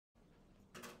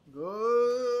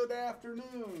Good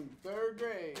afternoon, third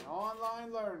grade,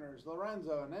 online learners,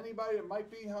 Lorenzo, and anybody that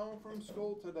might be home from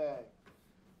school today.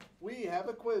 We have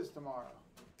a quiz tomorrow.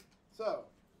 So,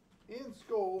 in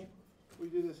school, we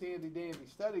do this handy dandy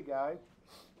study guide.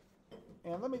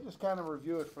 And let me just kind of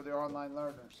review it for the online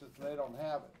learners since they don't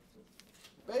have it.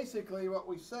 Basically, what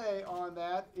we say on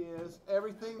that is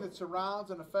everything that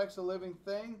surrounds and affects a living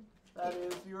thing, that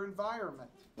is your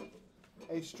environment.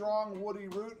 A strong woody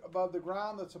root above the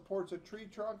ground that supports a tree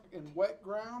trunk in wet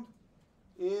ground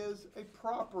is a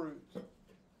prop root.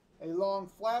 A long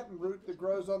flattened root that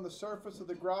grows on the surface of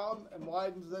the ground and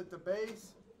widens at the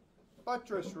base,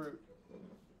 buttress root.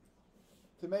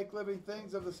 To make living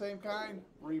things of the same kind,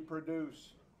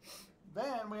 reproduce.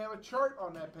 Then we have a chart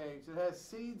on that page that has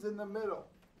seeds in the middle.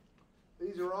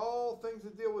 These are all things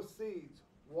that deal with seeds.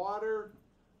 Water,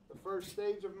 the first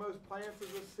stage of most plants is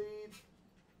a seed.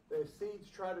 The seeds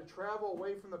try to travel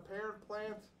away from the parent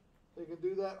plant. They can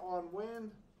do that on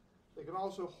wind. They can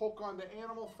also hook onto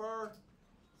animal fur.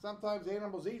 Sometimes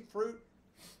animals eat fruit,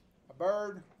 a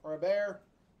bird or a bear,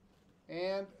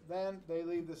 and then they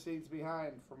leave the seeds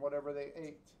behind from whatever they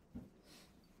ate.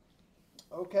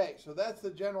 Okay, so that's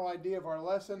the general idea of our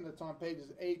lesson. That's on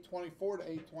pages 824 to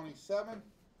 827.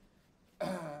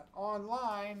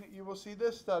 Online, you will see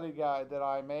this study guide that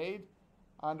I made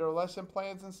under lesson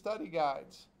plans and study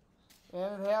guides.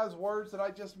 And it has words that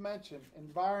I just mentioned: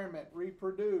 environment,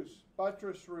 reproduce,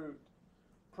 buttress root,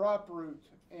 prop root,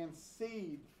 and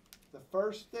seed, the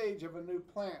first stage of a new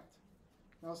plant.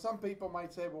 Now, some people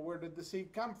might say, well, where did the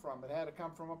seed come from? It had to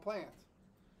come from a plant.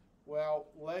 Well,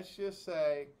 let's just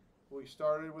say we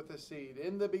started with a seed.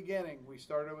 In the beginning, we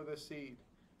started with a seed,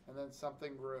 and then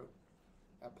something grew.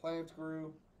 A plant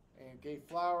grew and gave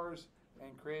flowers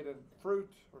and created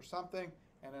fruit or something,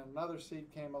 and then another seed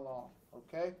came along,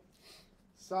 okay?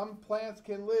 Some plants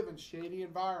can live in shady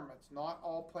environments. Not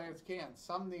all plants can.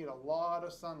 Some need a lot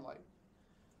of sunlight.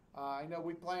 I know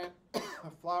we plant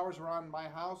flowers around my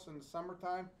house in the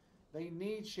summertime. They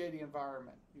need shady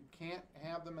environment. You can't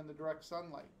have them in the direct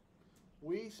sunlight.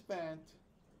 We spent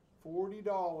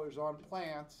 $40 on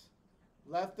plants,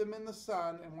 left them in the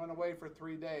sun, and went away for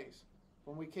 3 days.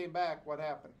 When we came back, what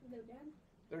happened? They're dead.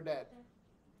 They're dead.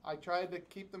 I tried to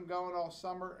keep them going all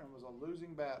summer and it was a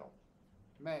losing battle.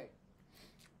 May,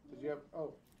 did you have,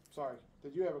 oh, sorry.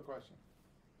 Did you have a question?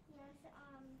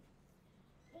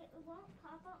 Yes, it won't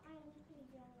pop up my weekly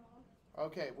journal.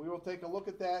 Okay, we will take a look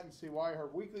at that and see why her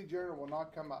weekly journal will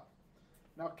not come up.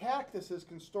 Now, cactuses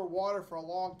can store water for a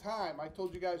long time. I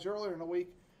told you guys earlier in the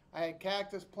week I had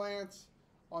cactus plants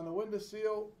on the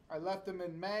windowsill. I left them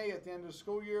in May at the end of the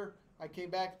school year. I came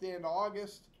back at the end of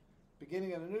August,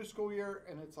 beginning of the new school year,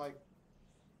 and it's like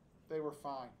they were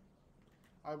fine.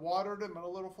 I watered them and a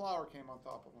little flower came on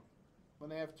top of them. When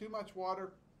they have too much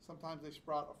water, sometimes they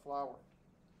sprout a flower.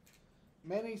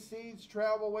 Many seeds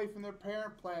travel away from their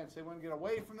parent plants. They want to get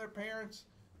away from their parents,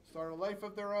 start a life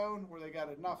of their own where they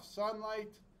got enough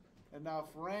sunlight, enough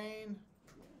rain,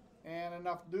 and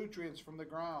enough nutrients from the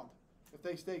ground. If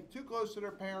they stay too close to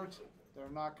their parents, they're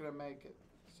not going to make it.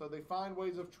 So they find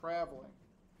ways of traveling.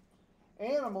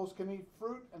 Animals can eat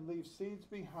fruit and leave seeds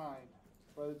behind.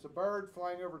 Whether it's a bird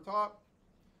flying over top,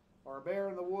 or a bear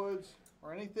in the woods,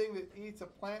 or anything that eats a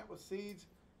plant with seeds,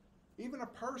 even a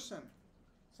person.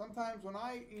 Sometimes when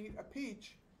I eat a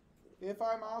peach, if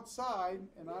I'm outside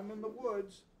and I'm in the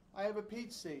woods, I have a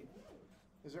peach seed.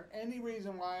 Is there any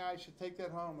reason why I should take that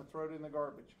home and throw it in the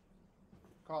garbage?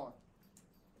 Colin.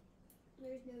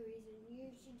 There's no reason.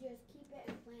 You should just keep it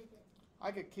and plant it.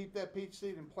 I could keep that peach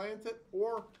seed and plant it,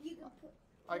 or You can put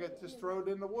I could just throw it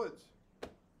in the woods.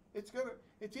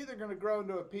 It's either gonna grow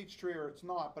into a peach tree or it's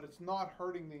not, but it's not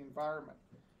hurting the environment.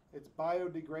 It's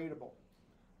biodegradable.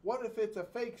 What if it's a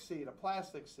fake seed, a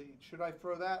plastic seed? Should I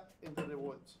throw that into the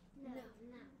woods? No.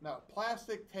 No,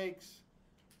 plastic takes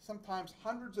sometimes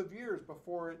hundreds of years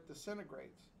before it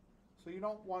disintegrates. So you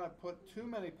don't want to put too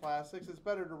many plastics. It's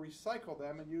better to recycle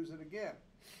them and use it again.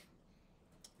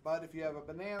 But if you have a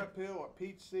banana peel, a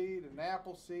peach seed, an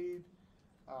apple seed,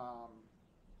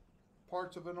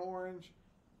 parts of an orange,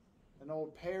 an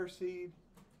old pear seed,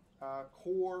 the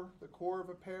core of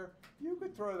a pear, you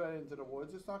could throw that into the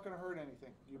woods. It's not going to hurt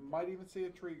anything. You might even see a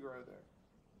tree grow there.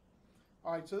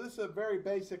 All right, so this is a very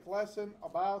basic lesson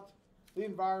about the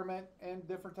environment and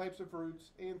different types of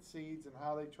roots and seeds and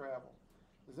how they travel.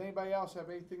 Does anybody else have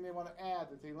anything they want to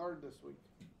add that they learned this week?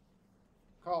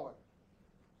 Colin.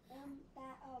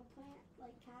 That plant,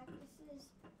 like cactuses,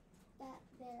 that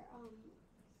their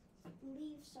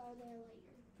leaves are their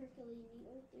like prickly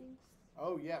needle things.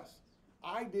 Oh, yes.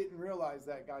 I didn't realize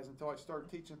that, guys, until I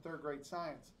started teaching third grade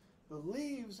science. The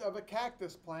leaves of a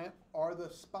cactus plant are the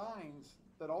spines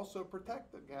that also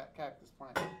protect the cactus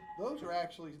plant. Those are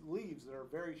actually leaves that are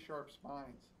very sharp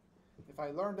spines. If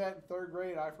I learned that in third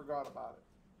grade, I forgot about it.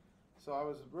 So I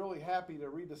was really happy to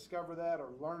rediscover that or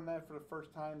learn that for the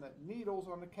first time, that needles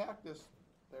on the cactus,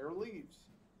 they're leaves.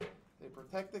 They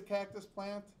protect the cactus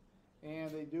plant,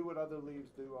 and they do what other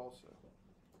leaves do also.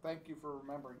 Thank you for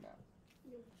remembering that.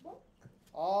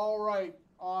 All right,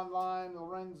 online,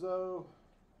 Lorenzo,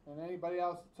 and anybody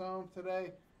else that's home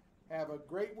today, have a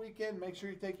great weekend. Make sure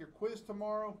you take your quiz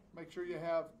tomorrow. Make sure you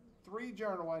have 3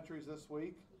 journal entries this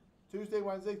week, Tuesday,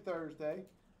 Wednesday, Thursday,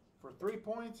 for 3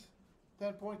 points,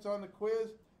 10 points on the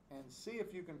quiz, and see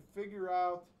if you can figure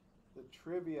out the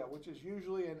trivia, which is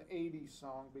usually an 80s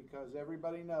song because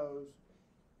everybody knows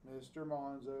Mr.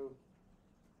 Monzo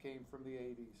came from the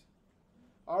 80s.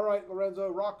 All right,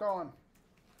 Lorenzo, rock on.